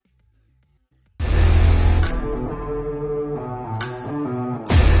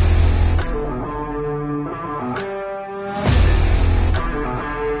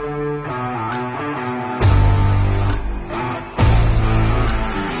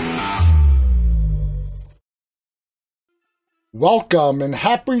Welcome and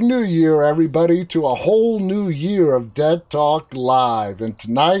Happy New Year, everybody, to a whole new year of Dead Talk Live. And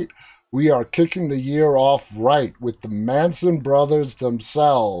tonight, we are kicking the year off right with the Manson brothers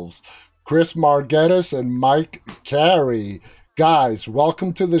themselves, Chris Margettis and Mike Carey. Guys,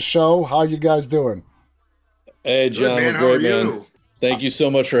 welcome to the show. How you guys doing? Hey, John, good, man. we're great, man. Thank you so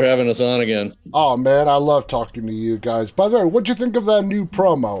much for having us on again. Oh, man, I love talking to you guys. By the way, what'd you think of that new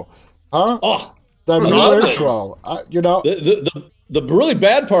promo? Huh? Oh, that new intro. The really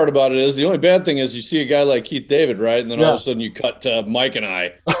bad part about it is, the only bad thing is you see a guy like Keith David, right? And then all of a sudden you cut to Mike and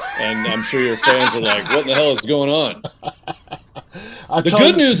I, and I'm sure your fans are like, what in the hell is going on? The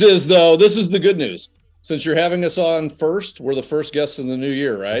good news is, though, this is the good news. Since you're having us on first, we're the first guests in the new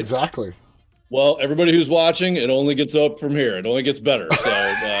year, right? Exactly. Well, everybody who's watching, it only gets up from here. It only gets better. So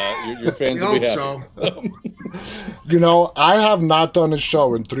your fans will be happy. So. You know, I have not done a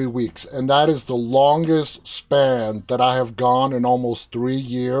show in 3 weeks, and that is the longest span that I have gone in almost 3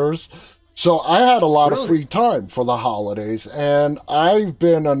 years. So I had a lot of free time for the holidays, and I've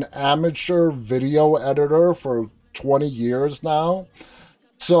been an amateur video editor for 20 years now.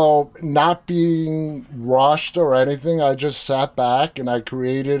 So not being rushed or anything, I just sat back and I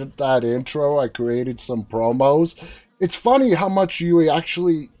created that intro. I created some promos. It's funny how much you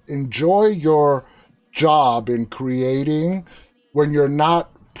actually enjoy your job in creating when you're not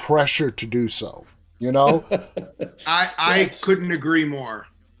pressured to do so, you know? I couldn't agree more.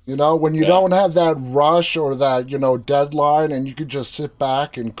 You know, when you don't have that rush or that, deadline and you can just sit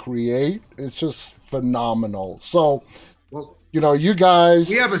back and create, it's just phenomenal. So, you guys...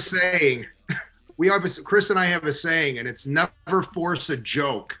 We have a saying. Chris and I have a saying, and it's never force a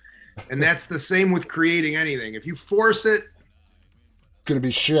joke. And that's the same with creating anything. If you force it... It's going to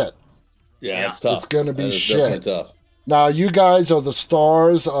be shit. Yeah, it's tough. It's going to be shit. Definitely tough. Now, you guys are the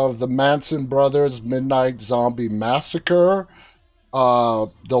stars of the Manson Brothers Midnight Zombie Massacre. The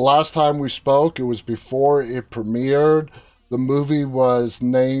last time we spoke, it was before it premiered. The movie was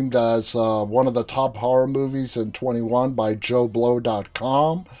named as one of the top horror movies in 21 by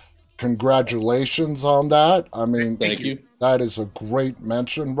JoeBlow.com. Congratulations on that. I mean, thank you. That is a great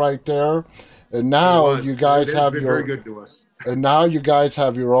mention right there. And now you guys have very good to us. And now you guys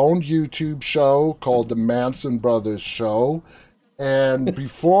have your own YouTube show called The Manson Brothers Show. And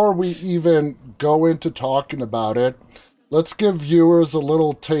before we even go into talking about it, let's give viewers a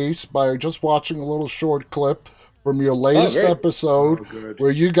little taste by just watching a little short clip from your latest episode where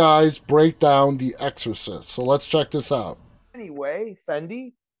you guys break down The Exorcist. So let's check this out. Anyway,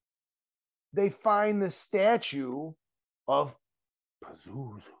 Fendi, they find the statue of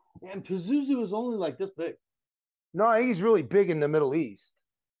Pazuzu. And Pazuzu is only like this big. No, I think he's really big in the Middle East.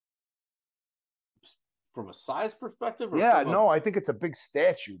 From a size perspective? I think it's a big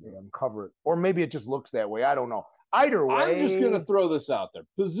statue they uncover it. Or maybe it just looks that way. I don't know. Either way. I'm just going to throw this out there.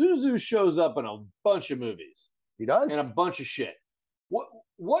 Pazuzu shows up in a bunch of movies. He does? And a bunch of shit.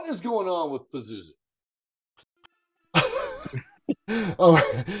 What is going on with Pazuzu?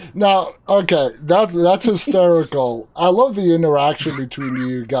 Oh, now, okay, that's hysterical. I love the interaction between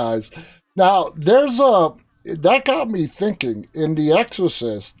you guys. Now, that got me thinking. In The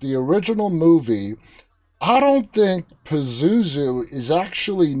Exorcist, the original movie, I don't think Pazuzu is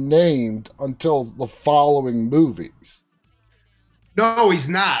actually named until the following movies. No, he's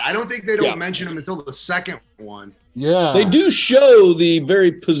not. I don't think they don't mention him until the second one. Yeah. They do show the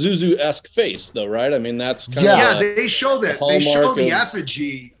very Pazuzu-esque face, though, right? I mean, that's kind of they show that. They show the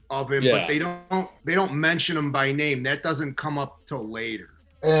effigy of him, but they don't mention him by name. That doesn't come up till later.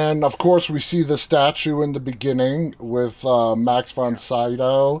 And of course, we see the statue in the beginning with Max von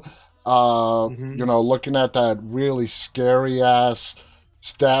Sydow, looking at that really scary ass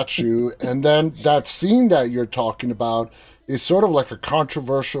statue. And then that scene that you're talking about is sort of like a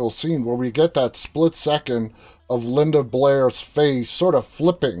controversial scene where we get that split second of Linda Blair's face sort of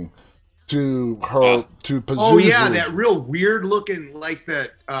flipping to her, to Pazuzu. Oh, yeah, that real weird looking, like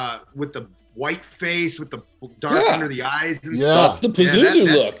that with the white face with the dark under the eyes and stuff. That's the Pazuzu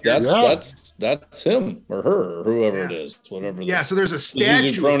look. That's him or her or whoever it is. Whatever. Yeah, so there's a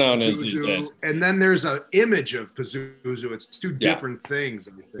statue pronoun is these days. And then there's an image of Pazuzu. It's two different things.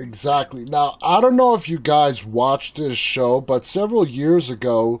 Exactly. Now, I don't know if you guys watched this show, but several years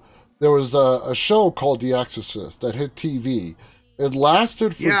ago, there was a show called The Exorcist that hit TV. It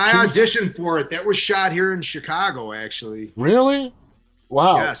lasted for I auditioned for it. That was shot here in Chicago, actually. Really?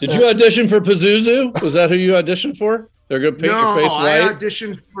 Wow. Yes. Did you audition for Pazuzu? Was that who you auditioned for? They're going to paint your face white? I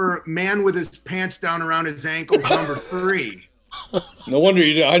auditioned for Man with His Pants Down Around His Ankles, number 3. No wonder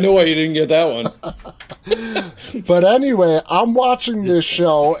you. I know why you didn't get that one. But anyway, I'm watching this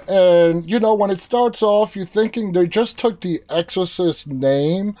show, and when it starts off, you're thinking they just took the Exorcist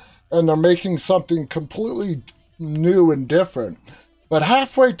name and they're making something completely new and different. But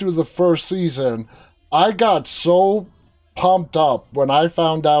halfway through the first season, I got so pumped up when I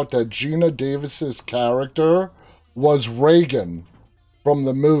found out that Gina Davis's character was Reagan from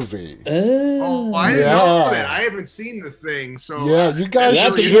the movie. Oh, I didn't know that. I haven't seen the thing, so yeah, you guys.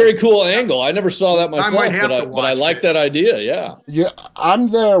 That's a very cool angle. I never saw that myself, but I like that idea. Yeah, I'm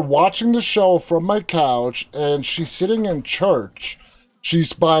there watching the show from my couch, and she's sitting in church.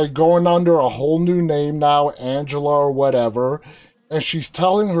 She's going under a whole new name now, Angela or whatever, and she's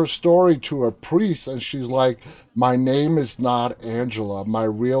telling her story to a priest, and she's like, "My name is not Angela. My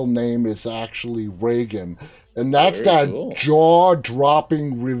real name is actually Reagan." And that's very cool.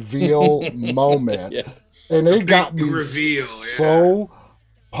 Jaw-dropping reveal moment. Yeah. And it got me so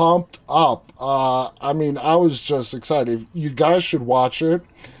pumped up. I mean, I was just excited. You guys should watch it.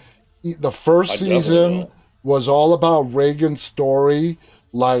 The first season was all about Reagan's story,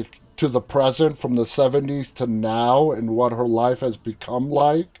 like to the present, from the 70s to now, and what her life has become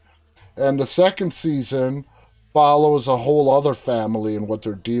like. And the second season follows a whole other family and what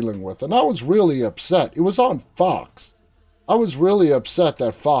they're dealing with. And I was really upset. It was on Fox. I was really upset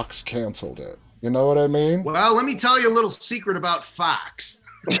that Fox canceled it. You know what I mean? Well, let me tell you a little secret about Fox.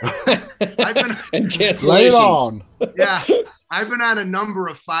 And cancellations. Lay it on. Yeah. I've been on a number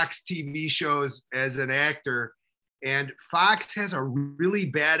of Fox TV shows as an actor, and Fox has a really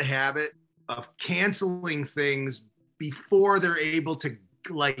bad habit of canceling things before they're able to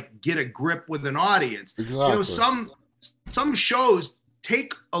get a grip with an audience. Exactly. Some shows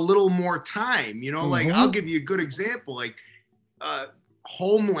take a little more time, like I'll give you a good example, like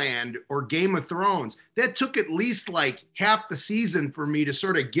Homeland or Game of Thrones. That took at least like half the season for me to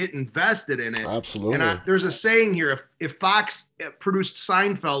sort of get invested in it. Absolutely. And there's a saying here, if Fox produced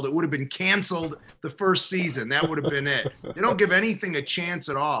Seinfeld, it would have been canceled the first season. That would have been it. They don't give anything a chance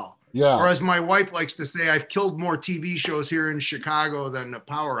at all. Yeah. Or as my wife likes to say, I've killed more TV shows here in Chicago than a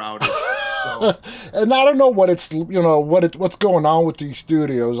power outage. So. And I don't know what's going on with these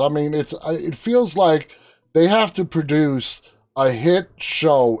studios. I mean, it feels like they have to produce a hit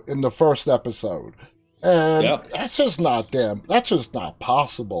show in the first episode. And that's just not them. That's just not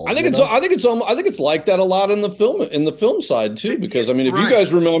possible. I think it's like that a lot in the film side too, because I mean, if you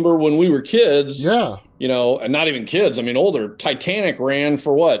guys remember when we were kids, and not even kids, I mean older, Titanic ran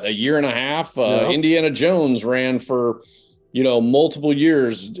for what, a year and a half. Indiana Jones ran for, multiple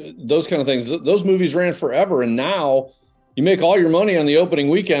years. Those kind of things. Those movies ran forever, and now you make all your money on the opening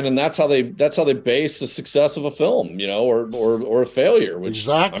weekend, and that's how they base the success of a film, or a failure. Which,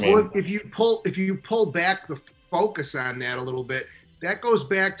 exactly. I mean, if you pull back the focus on that a little bit, that goes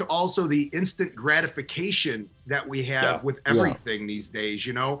back to also the instant gratification that we have with everything these days.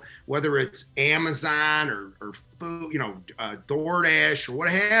 Whether it's Amazon or food, DoorDash or what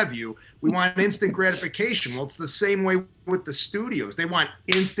have you. We want instant gratification. Well, it's the same way with the studios. They want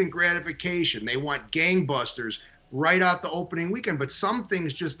instant gratification. They want gangbusters right out the opening weekend, but some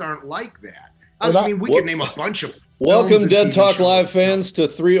things just aren't like that. I mean, we could name a bunch of. Welcome, Dead Talk Live fans, to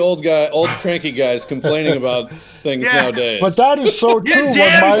three old cranky guys complaining about things nowadays. But that is so true.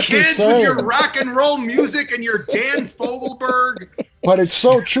 What Mike is saying. With your rock and roll music and your Dan Fogelberg. But it's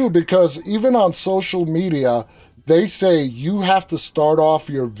so true, because even on social media, they say you have to start off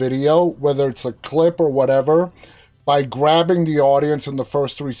your video, whether it's a clip or whatever, by grabbing the audience in the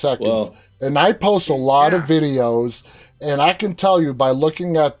first 3 seconds. Well, and I post a lot of videos, and I can tell you by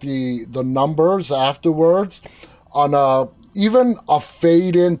looking at the numbers afterwards, on even a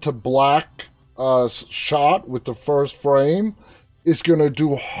fade into black shot with the first frame is going to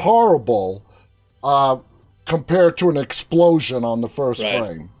do horrible compared to an explosion on the first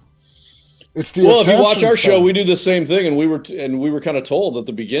frame. It's the if you watch our show, we do the same thing, and we were kind of told at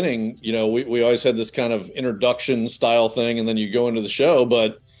the beginning, we always had this kind of introduction style thing, and then you go into the show,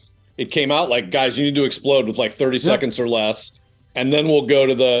 but it came out like, guys, you need to explode with like 30 seconds or less, and then we'll go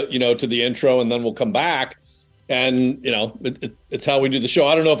to the to the intro, and then we'll come back, and it's how we do the show.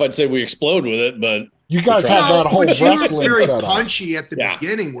 I don't know if I'd say we explode with it, but you guys have that whole wrestling very setup. Punchy at the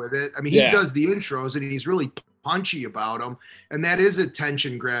beginning with it. I mean, he does the intros, and he's really punchy about them, and that is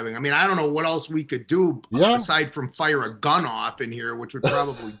attention grabbing. I mean, I don't know what else we could do aside from fire a gun off in here, which would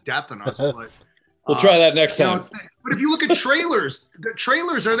probably deafen us. But we'll try that next time. But if you look at trailers, the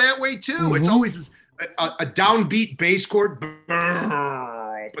trailers are that way too. Mm-hmm. It's always a downbeat bass chord,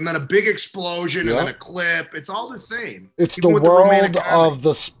 and then a big explosion and then a clip. It's all the same. It's Even the with world the of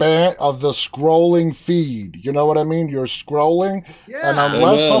the span of the scrolling feed. You know what I mean? You're scrolling, and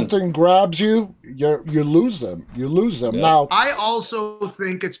unless something grabs you, you lose them. You lose them. Yeah. Now, I also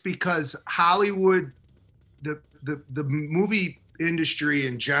think it's because Hollywood, the movie industry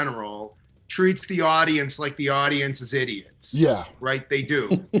in general, treats the audience like the audience is idiots. Yeah. Right? They do.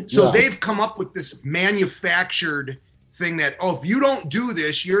 So they've come up with this manufactured thing that, if you don't do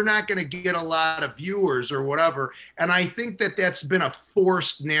this, you're not going to get a lot of viewers or whatever. And I think that that's been a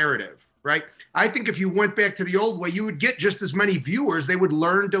forced narrative, right? I think if you went back to the old way, you would get just as many viewers. They would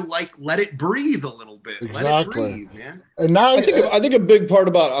learn to let it breathe a little bit. Exactly. Let it breathe, man. And now I think a big part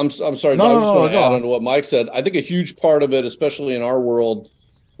about I'm sorry, I just want to add on to what Mike said. I think a huge part of it, especially in our world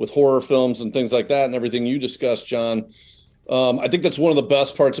with horror films and things like that and everything you discussed, John, I think that's one of the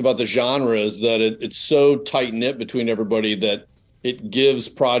best parts about the genre is that it's so tight knit between everybody that it gives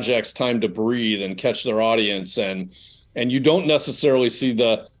projects time to breathe and catch their audience, and you don't necessarily see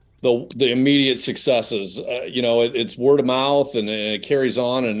the immediate successes. It's word of mouth and it carries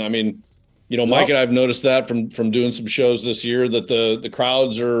on. And I mean, Mike and I have noticed that from doing some shows this year that the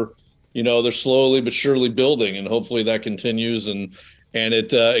crowds are, they're slowly but surely building, and hopefully that continues. And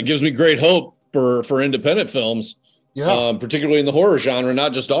it gives me great hope for independent films, particularly in the horror genre,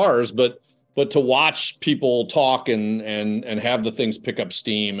 not just ours, but to watch people talk and have the things pick up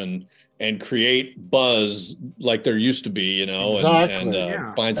steam and create buzz like there used to be, exactly.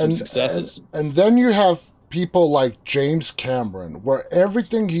 and find some successes. And then you have people like James Cameron, where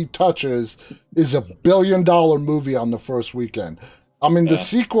everything he touches is $1 billion movie on the first weekend. I mean, the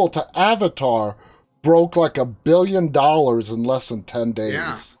sequel to Avatar broke like $1 billion in less than 10 days.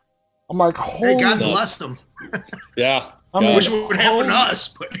 Yeah. I'm like, holy... Hey, God bless them. Yeah. I wish it would happen to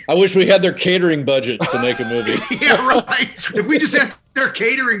us. But... I wish we had their catering budget to make a movie. Yeah, right. If we just had their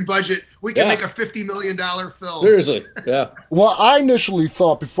catering budget, we could make a $50 million film. Seriously, yeah. Well, I initially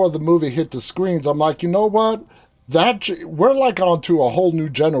thought before the movie hit the screens, I'm like, you know what? We're like onto a whole new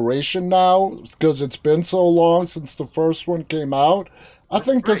generation now because it's been so long since the first one came out. I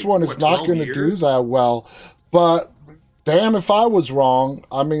think this one is not going to do that well. But damn if I was wrong.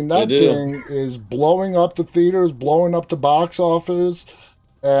 I mean, that thing is blowing up the theaters, blowing up the box office.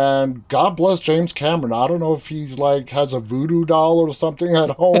 And God bless James Cameron. I don't know if he's has a voodoo doll or something at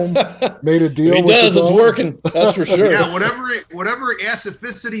home, made a deal with it. It's working. That's for sure. Yeah, whatever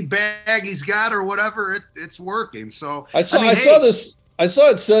acificity bag he's got or whatever, it's working. So I saw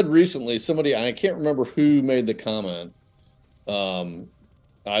it said recently, somebody, I can't remember who made the comment.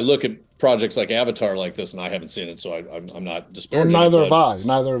 I look at projects like Avatar like this, and I haven't seen it, so I'm not disparaging. Well,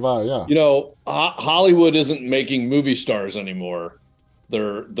 neither have I. Yeah. Hollywood isn't making movie stars anymore.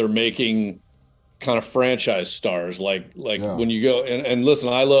 They're making kind of franchise stars. Like when you go and listen,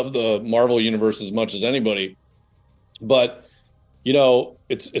 I love the Marvel universe as much as anybody, but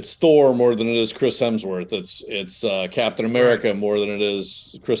it's Thor more than it is Chris Hemsworth. It's Captain America more than it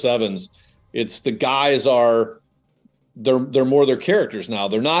is Chris Evans. It's the guys they're more their characters now.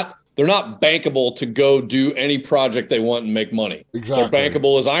 They're not bankable to go do any project they want and make money. Exactly. They're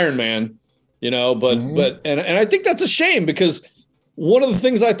bankable as Iron Man, but I think that's a shame, because one of the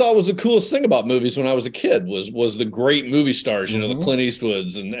things I thought was the coolest thing about movies when I was a kid was the great movie stars, the Clint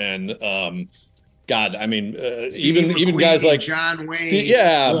Eastwoods and God, I mean, even guys like John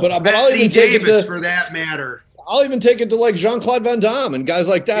Wayne, but I'll even take Davis, for that matter. I'll even take it to like Jean-Claude Van Damme and guys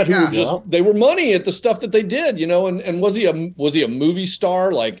like that who were just they were money at the stuff that they did, and was he a movie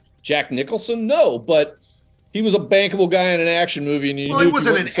star like Jack Nicholson? No, but he was a bankable guy in an action movie, and he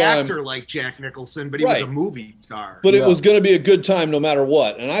wasn't an actor like Jack Nicholson, but he was a movie star. But it was going to be a good time no matter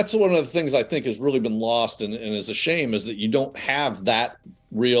what, and that's one of the things I think has really been lost and is a shame, is that you don't have that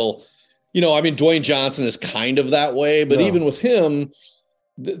real. Dwayne Johnson is kind of that way, but even with him,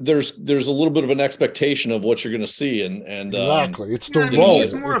 there's a little bit of an expectation of what you're going to see, and exactly, it's the role.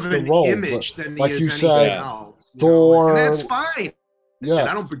 He's more it's of the an role, image than like he you is said, else, Thor, and that's fine. Yeah, and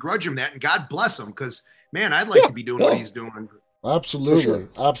I don't begrudge him that, and God bless him, because man, I'd like to be doing what he's doing. Absolutely,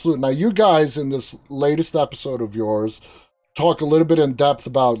 absolutely. Now, you guys in this latest episode of yours talk a little bit in depth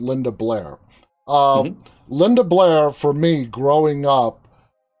about Linda Blair. Linda Blair, for me, growing up,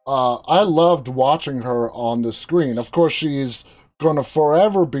 I loved watching her on the screen. Of course, she's going to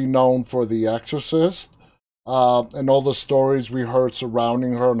forever be known for The Exorcist and all the stories we heard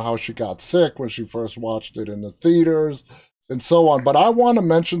surrounding her and how she got sick when she first watched it in the theaters and so on. But I want to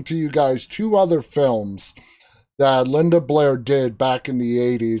mention to you guys two other films that Linda Blair did back in the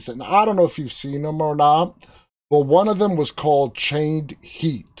 80s. And I don't know if you've seen them or not, but one of them was called Chained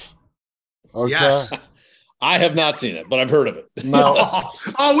Heat. Okay. Yes. I have not seen it, but I've heard of it. No.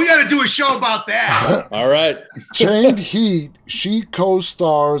 Oh, we got to do a show about that. All right. Chained Heat, she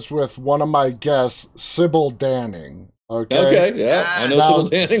co-stars with one of my guests, Sybil Danning. Okay, yeah, I know Sybil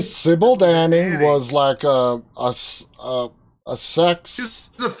Danning. Sybil Danning was like a sex. She's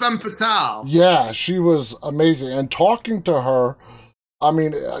a femme fatale. Yeah, she was amazing. And talking to her, I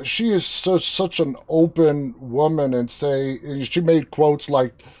mean, she is such an open woman, and she made quotes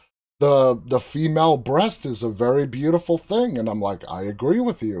like, the female breast is a very beautiful thing. And I'm like, I agree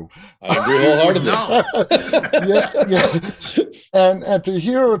with you. I agree wholeheartedly. Yeah. And to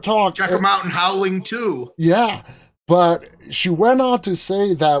hear her talk. Check them out in Howling 2. Yeah. But she went on to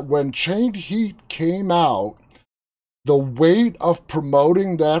say that when Chained Heat came out, the weight of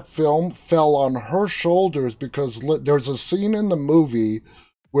promoting that film fell on her shoulders, because there's a scene in the movie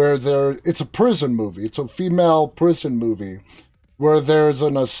where it's a prison movie. It's a female prison movie where there's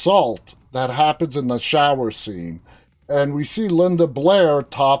an assault that happens in the shower scene. And we see Linda Blair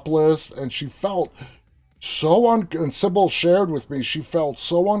topless, and she felt and Sybil shared with me, she felt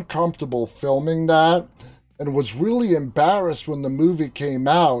so uncomfortable filming that, and was really embarrassed when the movie came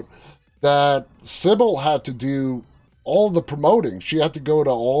out that Sybil had to do all the promoting. She had to go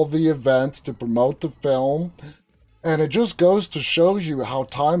to all the events to promote the film. And it just goes to show you how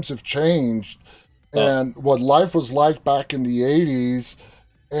times have changed and what life was like back in the 80s,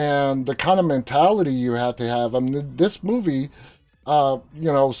 and the kind of mentality you had to have. I mean, this movie,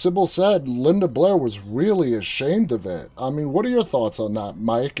 Sybil said Linda Blair was really ashamed of it. I mean, what are your thoughts on that,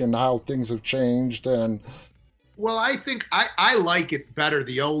 Mike, and how things have changed? And well, I think I like it better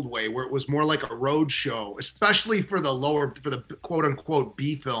the old way, where it was more like a road show, especially for the quote unquote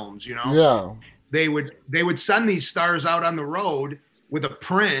B films, Yeah. They would send these stars out on the road with a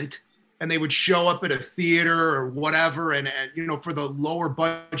print, and they would show up at a theater or whatever. And for the lower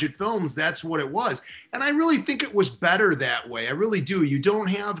budget films, that's what it was. And I really think it was better that way. I really do. You don't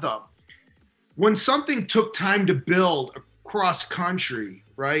have when something took time to build across country,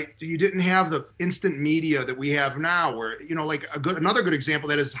 right? You didn't have the instant media that we have now, where, like another good example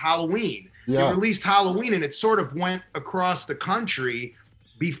that is Halloween. Yeah. They released Halloween, and it sort of went across the country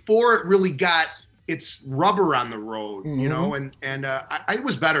before it really got its rubber on the road, and it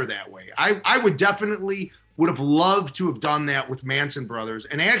was better that way. I would have loved to have done that with Manson Brothers.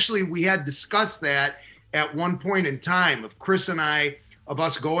 And actually, we had discussed that at one point in time, of Chris and I, of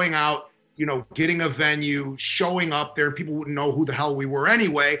us going out, getting a venue, showing up there. People wouldn't know who the hell we were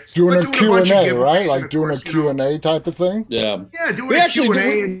anyway. Doing a Q&A, right? Like doing a Q&A type of thing? Yeah. Yeah, doing a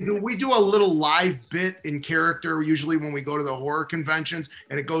Q&A. We do a little live bit in character, usually when we go to the horror conventions,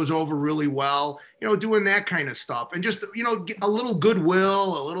 and it goes over really well. Doing that kind of stuff. And just, a little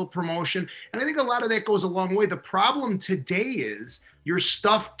goodwill, a little promotion. And I think a lot of that goes a long way. The problem today is your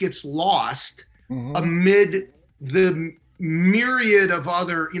stuff gets lost amid the myriad of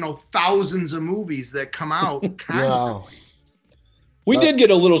other, thousands of movies that come out constantly. Yeah. We did get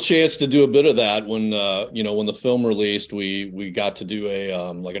a little chance to do a bit of that when the film released. We got to do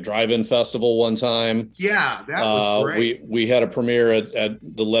a drive-in festival one time. Yeah, that was great. We had a premiere at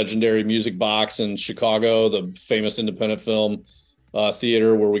the legendary Music Box in Chicago, the famous independent film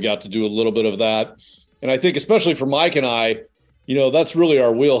theater, where we got to do a little bit of that. And I think especially for Mike and I, that's really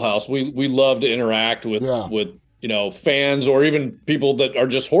our wheelhouse. We love to interact with fans, or even people that are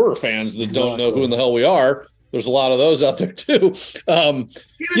just horror fans that don't know who in the hell we are. There's a lot of those out there too. Even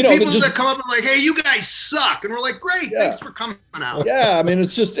people that come up and like, hey, you guys suck. And we're like, great, thanks for coming out. Yeah, I mean,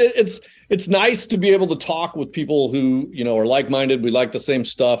 it's just, it's nice to be able to talk with people who, are like-minded. We like the same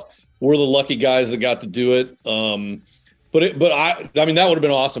stuff. We're the lucky guys that got to do it. But I mean, that would have been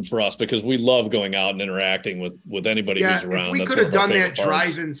awesome for us, because we love going out and interacting with anybody who's around. If we could have done that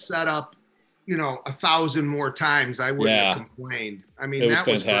drive-in setup, 1,000 more times, I wouldn't have complained. I mean, that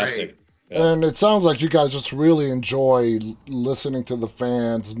was fantastic. Great. Yeah. And it sounds like you guys just really enjoy listening to the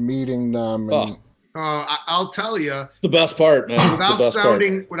fans, meeting them. And I'll tell you, it's the best part, man.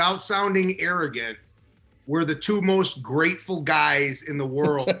 Without sounding arrogant, we're the two most grateful guys in the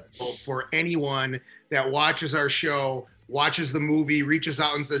world for anyone that watches our show, watches the movie, reaches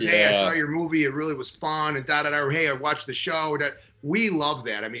out and says, "Hey, I saw your movie. It really was fun." And or, "Hey, I watched the show." We love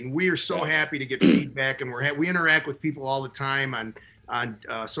that. I mean, we are so happy to get feedback, and we interact with people all the time on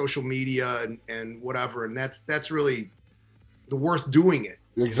social media and whatever, and that's really the worth doing it.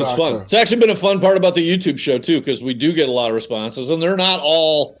 Exactly. It's fun. It's actually been a fun part about the YouTube show too, because we do get a lot of responses, and they're not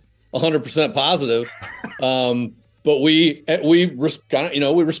all 100% positive. But we respond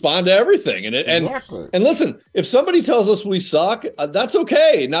to everything, and listen, if somebody tells us we suck, that's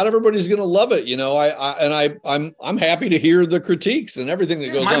okay. Not everybody's going to love it, I'm happy to hear the critiques and everything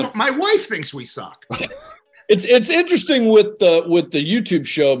that goes on. My wife thinks we suck. It's interesting with the YouTube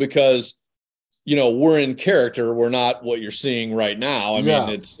show because, you know, we're in character. We're not what you're seeing right now. I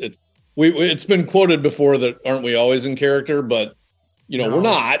mean, it's been quoted before that aren't we always in character? But, you know, we're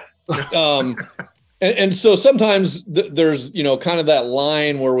not. And so sometimes there's, you know, kind of that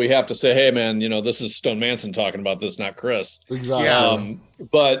line where we have to say, hey, man, you know, this is Stone Manson talking about this, not Chris. Exactly.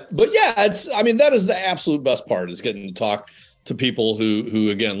 But yeah, that is the absolute best part, is getting to talk to people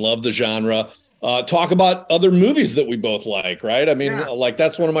who again, love the genre, talk about other movies that we both like, right? I mean, like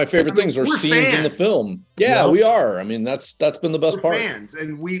that's one of my favorite things, or scenes fans in the film. Yeah, we are. I mean, that's been the best part. Fans,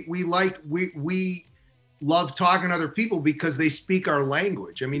 and we love talking to other people because they speak our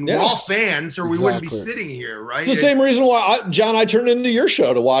language. I mean, we're all fans, or we wouldn't be sitting here, right? It's the same reason why, John, I turned into your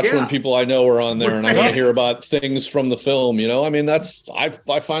show to watch when people I know are on there, and I want to hear about things from the film. You know, I mean, I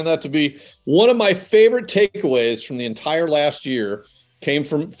find that to be one of my favorite takeaways from the entire last year came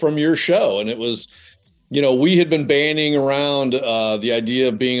from your show. And it was, you know, we had been bandying around the idea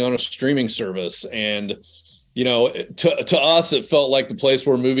of being on a streaming service, and you know, to us, it felt like the place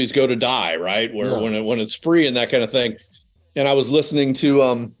where movies go to die, right? Where when it's free and that kind of thing. And I was listening to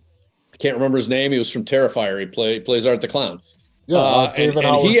I can't remember his name. He was from Terrifier. He plays Art the Clown. Yeah, and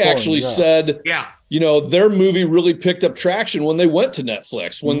he actually said, you know, their movie really picked up traction when they went to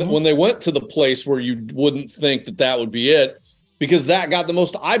Netflix, when they went to the place where you wouldn't think that would be it, because that got the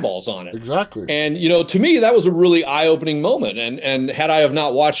most eyeballs on it. Exactly. And you know, to me, that was a really eye-opening moment. And had I have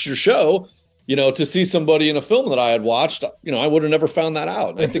not watched your show, you know, to see somebody in a film that I had watched, you know, I would have never found that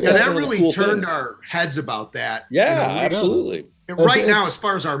out. I think that really cool turned our heads about that. Yeah, you know, absolutely. Right now, as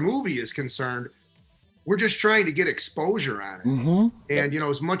far as our movie is concerned, we're just trying to get exposure on it. And, you know,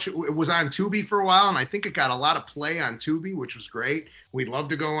 as much, it was on Tubi for a while, and I think it got a lot of play on Tubi, which was great. We'd love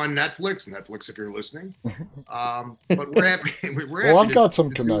to go on Netflix, if you're listening. But we're happy. Well, I've got some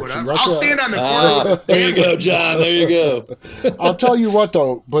connections. I'll stand on the corner. There you go, John. There you go. I'll tell you what,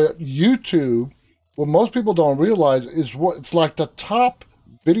 though, but YouTube, what most people don't realize is it's like the top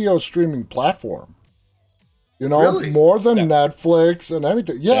video streaming platform. You know, more than Netflix and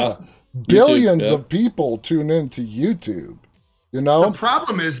anything. Yeah. Billions of people tune into YouTube. You know, the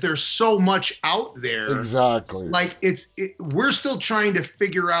problem is there's so much out there. Exactly. Like we're still trying to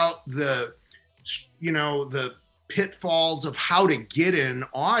figure out the pitfalls of how to get an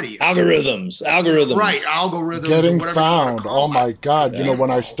audience. Algorithms. Right, algorithms. Getting found. Oh my God. You know,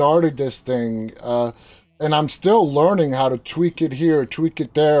 when I started this thing, and I'm still learning how to tweak it here, tweak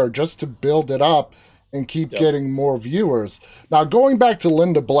it there, just to build it up and keep getting more viewers. Now, going back to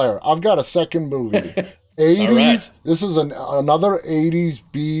Linda Blair, I've got a second movie. 80s. Right. This is another 80s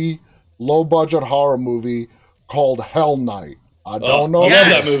B low-budget horror movie called Hell Night. I don't know. I love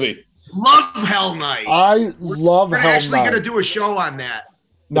that movie. Love Hell Night. I love Hell Night. We're actually going to do a show on that.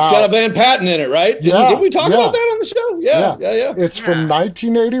 Now, it's got a Van Patten in it, right? Yeah. Did we talk about that on the show? Yeah. It's from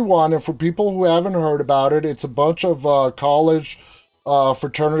 1981, and for people who haven't heard about it, it's a bunch of college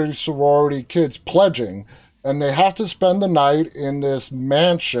fraternity, sorority kids pledging, and they have to spend the night in this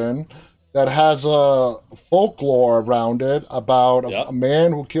mansion that has a folklore around it about a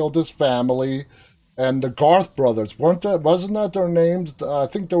man who killed his family, and the Garth brothers. Wasn't that their names? I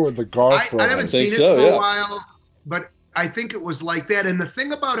think they were the Garth brothers. I haven't seen it for a while, but I think it was like that. And the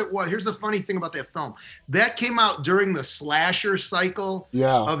thing about it was, here's the funny thing about that film. That came out during the slasher cycle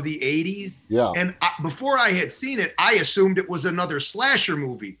of the 80s. Yeah. And before I had seen it, I assumed it was another slasher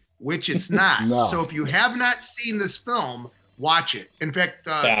movie, which it's not. No. So if you have not seen this film, watch it. In fact,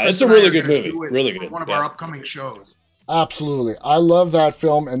 it's a really good movie. Really good. One of our upcoming shows. Absolutely. I love that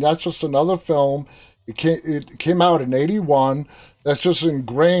film. And that's just another film. It came out in 81. That's just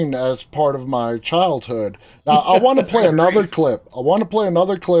ingrained as part of my childhood. Now, I want to play another clip.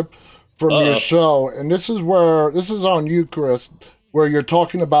 From your show. And this is on you, Chris, where you're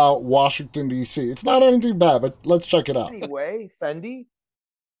talking about Washington, D.C. It's not anything bad, but let's check it out. Anyway, Fendi,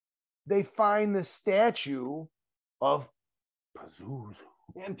 they find the statue of Pazuzu.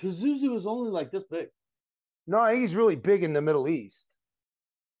 And Pazuzu is only like this big. No, I think he's really big in the Middle East.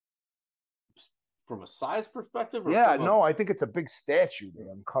 From a size perspective? I think it's a big statue they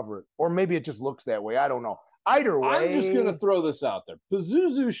uncover it. Or maybe it just looks that way. I don't know. Either way. I'm just going to throw this out there.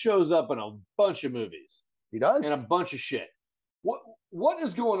 Pazuzu shows up in a bunch of movies. He does? And a bunch of shit. What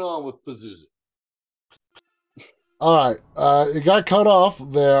is going on with Pazuzu? All right. It got cut off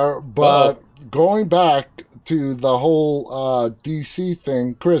there, but going back to the whole DC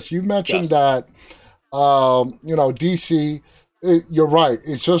thing, Chris, you mentioned that, DC, you're right.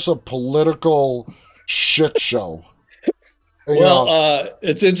 It's just a political shit show.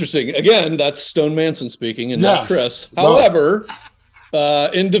 It's interesting. Again, that's Stone Manson speaking and not Chris. However,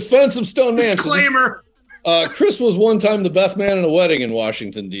 in defense of Stone Manson. Disclaimer. Chris was one time the best man in a wedding in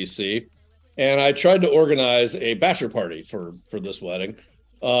Washington, D.C., and I tried to organize a bachelor party for this wedding.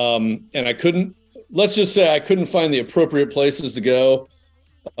 And I couldn't, let's just say I couldn't find the appropriate places to go,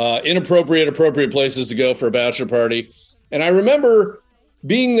 appropriate places to go for a bachelor party. And I remember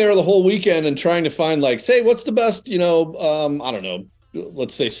being there the whole weekend and trying to find, like, say, what's the best, I don't know,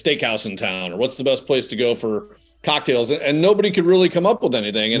 let's say steakhouse in town, or what's the best place to go for cocktails, and nobody could really come up with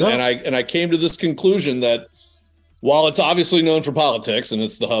anything. And I came to this conclusion that while it's obviously known for politics, and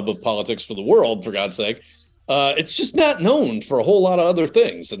it's the hub of politics for the world, for God's sake, it's just not known for a whole lot of other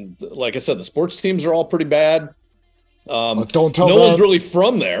things. And like I said, the sports teams are all pretty bad. Don't tell no that, one's really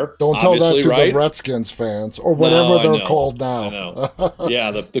from there. Don't tell that to right? the Redskins fans, or whatever they're called now. I know. Yeah,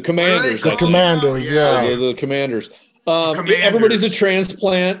 the Commanders. The Commanders, yeah. The Commanders. Everybody's a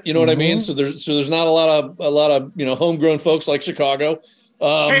transplant, you know what I mean? So there's not a lot of homegrown folks like Chicago.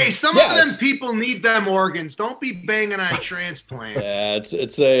 Hey, some of them people need them organs. Don't be banging on transplants. Yeah, it's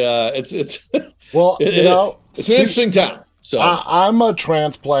well, it's an interesting town. So I'm a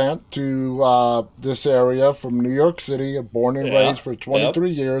transplant to this area from New York City. I'm born and raised for 23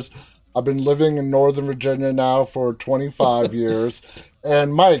 years. I've been living in Northern Virginia now for 25 years.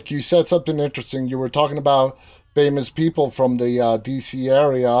 And Mike, you said something interesting. You were talking about famous people from the D.C.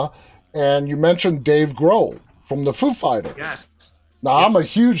 area, and you mentioned Dave Grohl from the Foo Fighters. Yes. Now, I'm a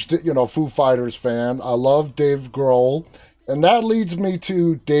huge, Foo Fighters fan. I love Dave Grohl, and that leads me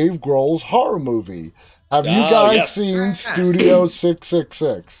to Dave Grohl's horror movie. Have you guys seen Studio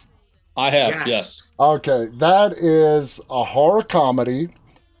 666? I have, yes. Okay, that is a horror comedy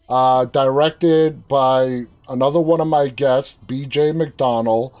directed by another one of my guests, B.J.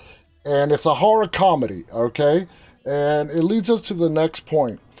 McDonnell, and it's a horror comedy, okay? And it leads us to the next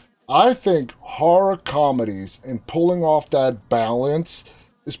point. I think horror comedies and pulling off that balance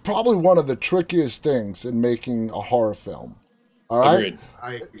is probably one of the trickiest things in making a horror film. All right?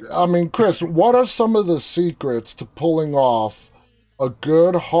 Agreed. I mean, Chris, what are some of the secrets to pulling off a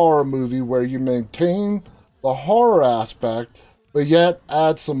good horror movie where you maintain the horror aspect, but yet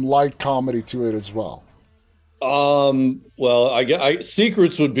add some light comedy to it as well? Well, I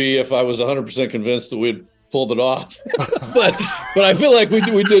secrets would be if I was 100% convinced that we'd pulled it off, but I feel like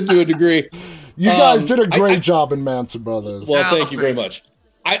we did to a degree. You guys did a great job in Manson Brothers. Well, thank you very much.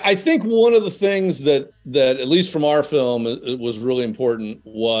 I think one of the things that at least from our film it was really important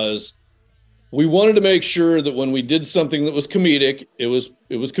was we wanted to make sure that when we did something that was comedic, it was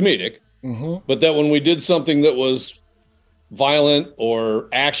comedic, but that when we did something that was violent or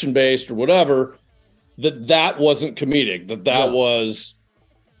action based or whatever, that wasn't comedic, that was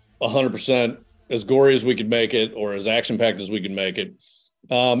 100% as gory as we could make it or as action packed as we could make it.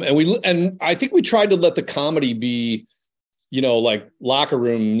 And I think we tried to let the comedy be, like locker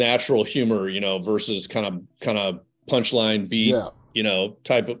room natural humor, versus kind of punchline beat,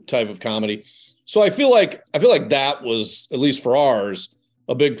 type of comedy. So I feel like that was, at least for ours,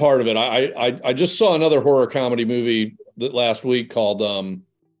 a big part of it. I just saw another horror comedy movie last week called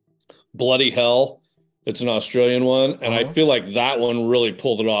Bloody Hell. It's an Australian one, and I feel like that one really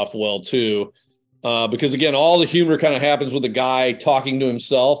pulled it off well too, because again, all the humor kind of happens with the guy talking to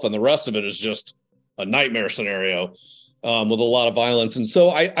himself, and the rest of it is just a nightmare scenario with a lot of violence. And so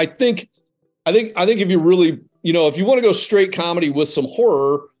I think if you really, if you want to go straight comedy with some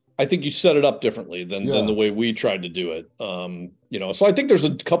horror, I think you set it up differently than the way we tried to do it. So I think there's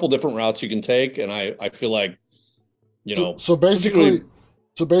a couple different routes you can take, and I feel like, So basically,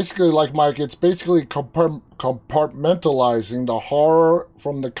 like Mike, it's basically compartmentalizing the horror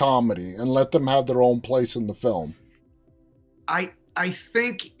from the comedy and let them have their own place in the film. I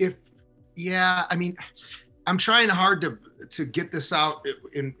think I'm trying hard to get this out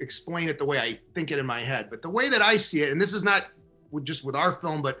and explain it the way I think it in my head. But the way that I see it, and this is not just with our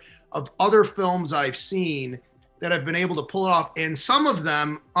film, but of other films I've seen that have been able to pull it off, and some of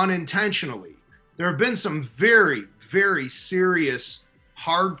them unintentionally. There have been some very, very serious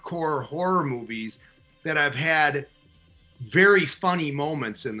hardcore horror movies that have had very funny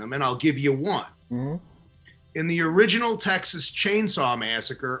moments in them, and I'll give you one. In the original Texas Chainsaw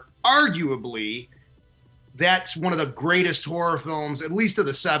Massacre, arguably, that's one of the greatest horror films, at least of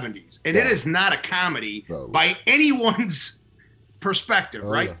the 70s. And it is not a comedy by anyone's perspective,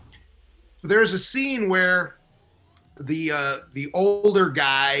 right? Yeah. There's a scene where the older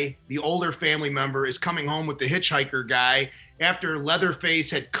guy, the older family member, is coming home with the hitchhiker guy after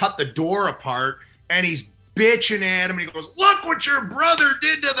Leatherface had cut the door apart, and he's bitching at him, and he goes, "Look what your brother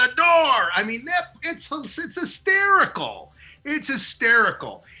did to the door." I mean, it's hysterical. It's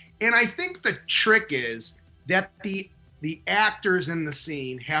hysterical. And I think the trick is that the the actors in the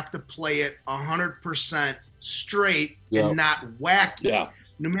scene have to play it 100% straight and not wacky. Yeah.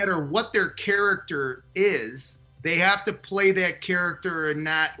 No matter what their character is, they have to play that character and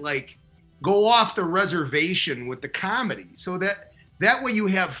not like go off the reservation with the comedy. So that way you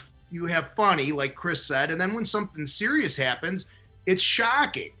have funny, like Chris said, and then when something serious happens, it's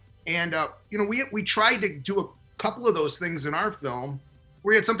shocking. And we tried to do a couple of those things in our film.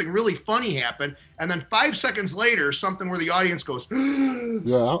 We had something really funny happen, and then 5 seconds later, something where the audience goes,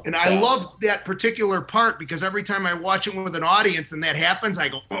 yeah. And I love that particular part because every time I watch it with an audience and that happens, I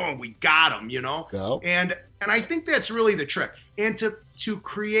go, oh, we got him, Yeah. And I think that's really the trick. And to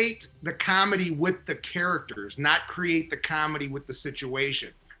create the comedy with the characters, not create the comedy with the situation.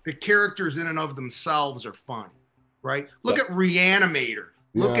 The characters in and of themselves are funny, right? Look at Reanimator.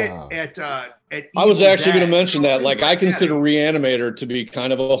 Look at I was actually going to Dead. mention that. Like, I consider Reanimator to be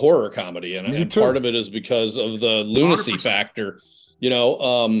kind of a horror comedy, and part of it is because of the lunacy 100%. Factor.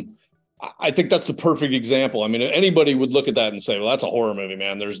 I think that's the perfect example. I mean, anybody would look at that and say, "Well, that's a horror movie,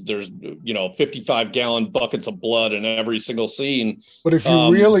 man." There's 55-gallon buckets of blood in every single scene. But if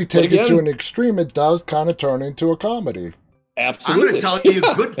you really take it to an extreme, it does kind of turn into a comedy. Absolutely. I'm going to tell you,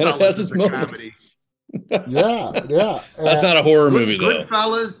 Goodfellas is a comedy. Yeah. That's not a horror movie, though.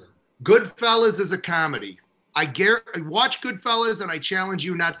 Goodfellas is a comedy. I watch Goodfellas, and I challenge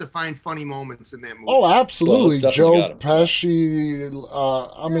you not to find funny moments in that movie. Oh, absolutely. Well, Joe Pesci.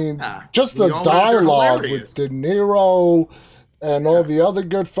 Just the dialogue with De Niro and all the other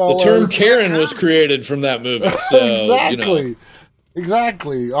Goodfellas. The term Karen was created from that movie. So,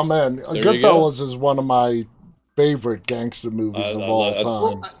 Exactly. Oh, man. Goodfellas is one of my favorite gangster movies of all time.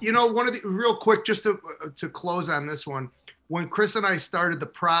 Well, one of the real quick, just to close on this one, when Chris and I started the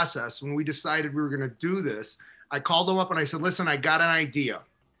process, when we decided we were going to do this, I called him up and I said, listen, I got an idea.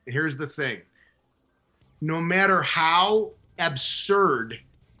 Here's the thing. No matter how absurd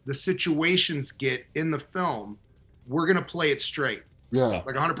the situations get in the film, we're going to play it straight. Yeah.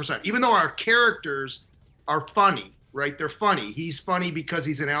 Like 100%. Even though our characters are funny, right? They're funny. He's funny because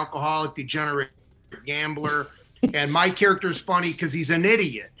he's an alcoholic, degenerate gambler. And my character's funny because he's an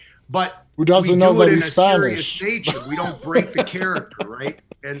idiot. But who doesn't know that he's Spanish? Nature. We don't break the character, right?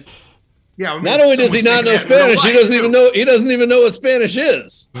 And not only does he not know Spanish, he doesn't even know what Spanish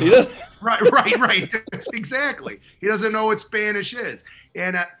is. Right. Exactly. He doesn't know what Spanish is.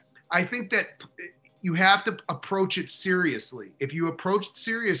 And I think that you have to approach it seriously. If you approach it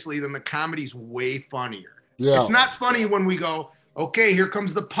seriously, then the comedy's way funnier. Yeah. It's not funny when we go, okay, here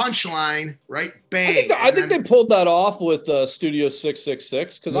comes the punchline, right? Bang. I think they pulled that off with Studio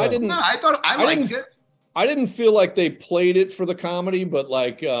 666 because I liked it. I didn't feel like they played it for the comedy, but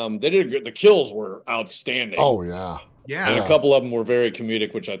like they did good. The kills were outstanding. Oh yeah. And a couple of them were very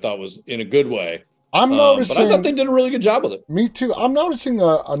comedic, which I thought was in a good way. I'm noticing. But I thought they did a really good job with it. Me too. I'm noticing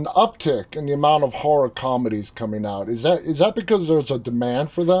an uptick in the amount of horror comedies coming out. Is that because there's a demand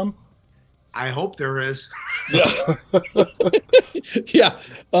for them? I hope there is. Yeah.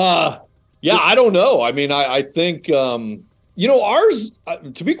 Yeah. I don't know. I mean, I think, ours,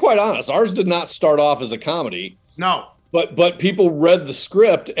 to be quite honest, ours did not start off as a comedy. No. But people read the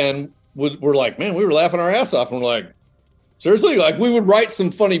script and were like, man, we were laughing our ass off. And we're like, seriously? Like, we would write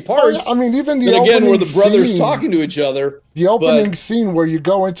some funny parts. I mean, even the opening again, where the brothers scene, talking to each other. The opening scene where you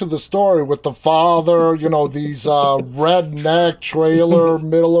go into the story with the father, these redneck trailer,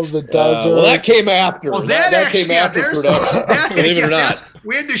 middle of the desert. Well, that came after. Well, that came after production. Believe it or not.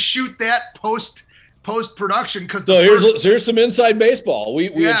 We had to shoot that post production because. So here's some inside baseball. We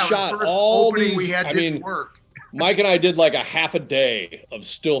had shot all these. Work. Mike and I did like a half a day of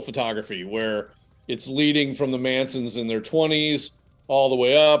still photography where it's leading from the Mansons in their 20s all the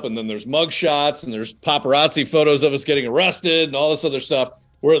way up, and then there's mug shots, and there's paparazzi photos of us getting arrested and all this other stuff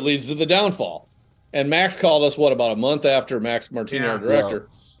where it leads to the downfall. And Max called us, about a month after, Max Martini, our director,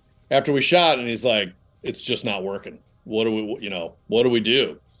 after we shot, and he's like, it's just not working. What do we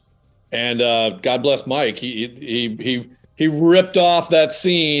do? And God bless Mike. He ripped off that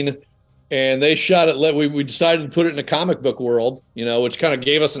scene, and they shot it. We decided to put it in a comic book world, which kind of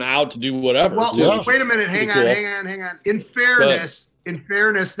gave us an out to do whatever. Well, wait a minute. Hang on. In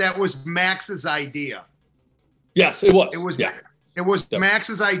fairness, that was Max's idea. Yes, it was. It was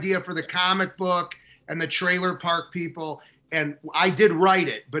Max's idea for the comic book and the trailer park people. And I did write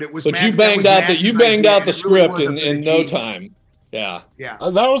it, but it was. But you banged out the script in no time. Yeah. Yeah.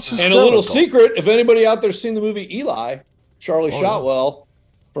 That was hysterical. And a little secret: if anybody out there's seen the movie Eli, Charlie Shotwell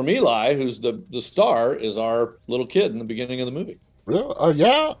from Eli, who's the star, is our little kid in the beginning of the movie. Really?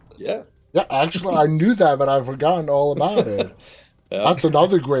 Yeah. Yeah. Yeah. Actually, I knew that, but I've forgotten all about it. That's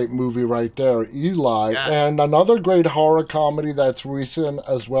another great movie right there, Eli. Yeah. And another great horror comedy that's recent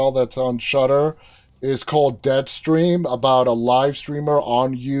as well that's on Shudder is called Deadstream, about a live streamer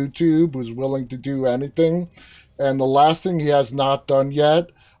on YouTube who's willing to do anything. And the last thing he has not done yet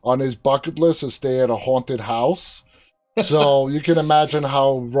on his bucket list is stay at a haunted house. So you can imagine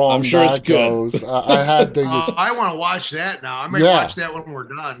how wrong I'm sure that goes. I had the I want to watch that now. I might watch that when we're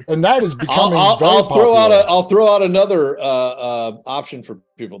done. and that is becoming I'll very I'll throw out another option for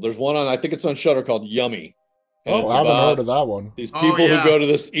people. There's one on, I think it's on Shudder, called Yummy. And I haven't heard of that one. These people who go to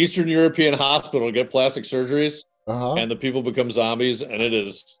this Eastern European hospital to get plastic surgeries, and the people become zombies, and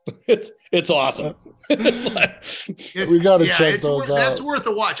it's awesome. We got to check those out. That's worth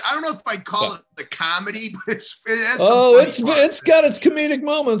a watch. I don't know if I'd call it a comedy, but it's got its comedic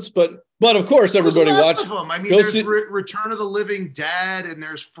moments, but of course everybody watches them. I mean, there's Return of the Living Dead, and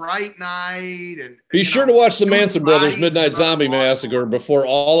there's Fright Night, and be sure to watch the Manson Brothers Midnight Zombie Massacre before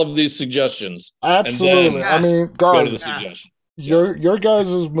all of these suggestions. Absolutely. I mean, guys, go to the suggestion. Your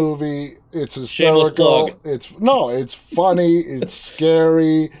guys' movie, it's hysterical. It's funny, it's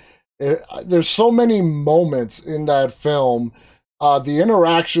scary. There's so many moments in that film. The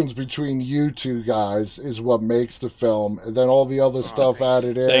interactions between you two guys is what makes the film, and then all the other stuff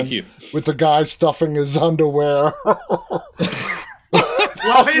added in. Thank you. With the guy stuffing his underwear.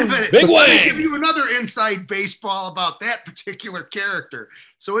 Well, wait a minute. Big Let me Wang. give you another inside baseball about that particular character.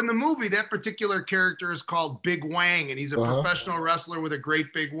 So in the movie, that particular character is called Big Wang, and he's a professional wrestler with a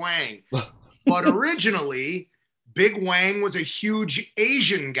great big wang. But originally, Big Wang was a huge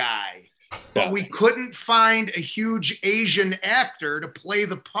Asian guy. But we couldn't find a huge Asian actor to play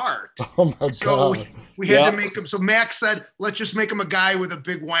the part. Oh my so God. we had to make him. So Max said, let's just make him a guy with a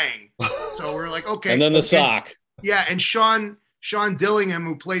big wang. So we're like, okay. And then the sock. Yeah, and Sean Dillingham,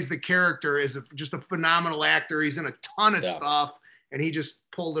 who plays the character, is just a phenomenal actor. He's in a ton of stuff, and he just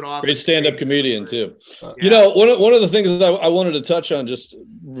pulled it off. Great stand-up comedian too. You know, one of the things that I wanted to touch on just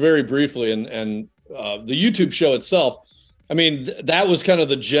very briefly, and the YouTube show itself. I mean, that was kind of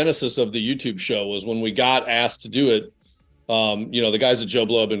the genesis of the YouTube show, was when we got asked to do it. You know, the guys at Joe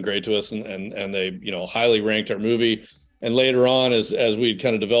Blow have been great to us, and they, you know, highly ranked our movie. And later on, as we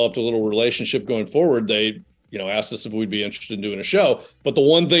kind of developed a little relationship going forward, they, you know, asked us if we'd be interested in doing a show. But the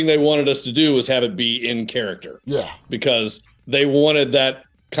one thing they wanted us to do was have it be in character. Yeah. Because they wanted that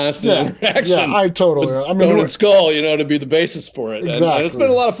constant interaction. Yeah, I mean, and Skull, you know, to be the basis for it. Exactly. And it's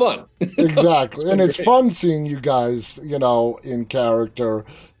been a lot of fun. Exactly. And it's fun seeing you guys, you know, in character.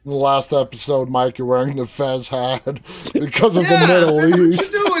 In the last episode, Mike, you're wearing the Fez hat because of the Middle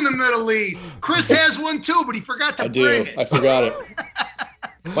East. What do in the Middle East? Chris has one too, but he forgot to bring it. I forgot it.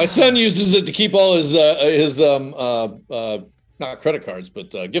 My son uses it to keep all his not credit cards, but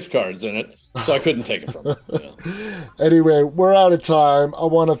gift cards in it, so I couldn't take it from him. You know. Anyway, we're out of time. I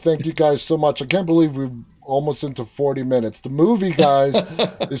want to thank you guys so much. I can't believe we're almost into 40 minutes. The movie, guys,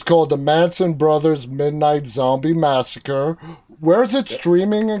 is called The Manson Brothers Midnight Zombie Massacre. Where is it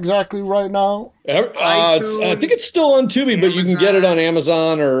streaming exactly right now? I think it's still on Tubi, but you can get it on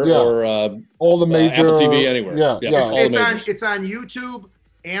Amazon or all the major Apple TV anywhere. It's on YouTube,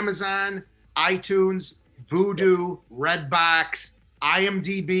 Amazon, iTunes, Vudu, Redbox,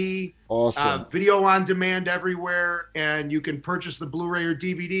 IMDb, awesome. Video on demand everywhere, and you can purchase the Blu-ray or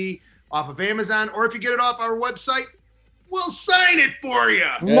DVD off of Amazon, or if you get it off our website, we'll sign it for you.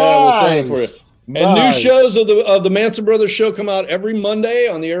 Nice. We'll sign it for you. And new shows of the Manson Brothers show come out every Monday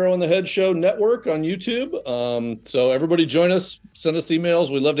on the Arrow in the Head Show Network on YouTube. So everybody join us, send us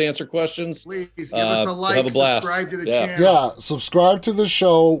emails. We love to answer questions. Please give us a like, have a blast. subscribe to the channel. Yeah, subscribe to the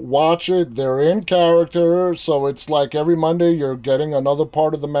show, watch it. They're in character, so it's like every Monday you're getting another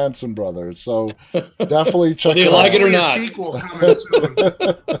part of the Manson Brothers. So definitely check it out. Whether you like it or not. Sequel coming soon.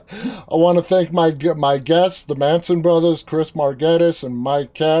 I want to thank my guests, the Manson Brothers, Chris Margettis and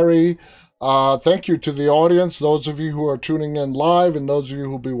Mike Carey. Thank you to the audience, those of you who are tuning in live and those of you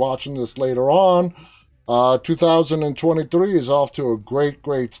who will be watching this later on. 2023 is off to a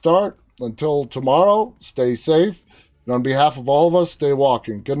great start. Until tomorrow, stay safe. And on behalf of all of us, stay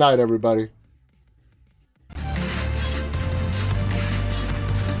walking. Good night, everybody.